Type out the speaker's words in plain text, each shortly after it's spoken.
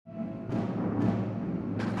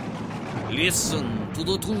Listen to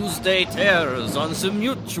the Tuesday Terrors on the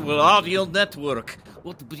Mutual Audio Network.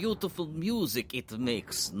 What beautiful music it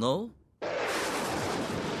makes, no?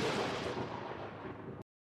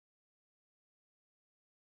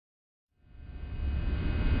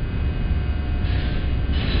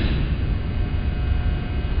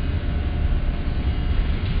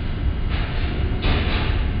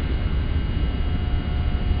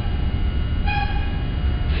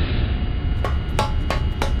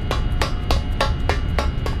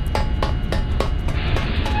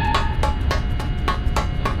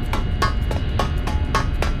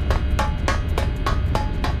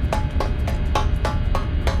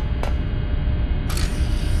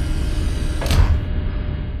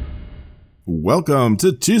 Welcome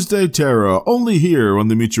to Tuesday Terror, only here on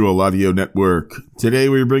the Mutual Audio Network. Today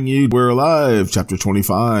we bring you We're Alive, Chapter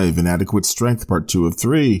 25, Inadequate Strength, Part 2 of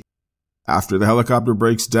 3. After the helicopter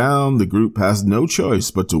breaks down, the group has no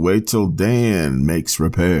choice but to wait till Dan makes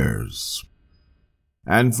repairs.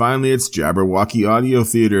 And finally, it's Jabberwocky Audio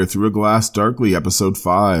Theater Through a Glass Darkly, Episode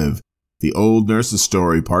 5, The Old Nurse's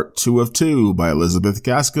Story, Part 2 of 2, by Elizabeth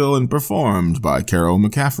Gaskell and performed by Carol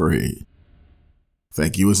McCaffrey.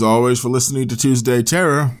 Thank you as always for listening to Tuesday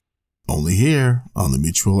Terror, only here on the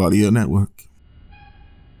Mutual Audio Network.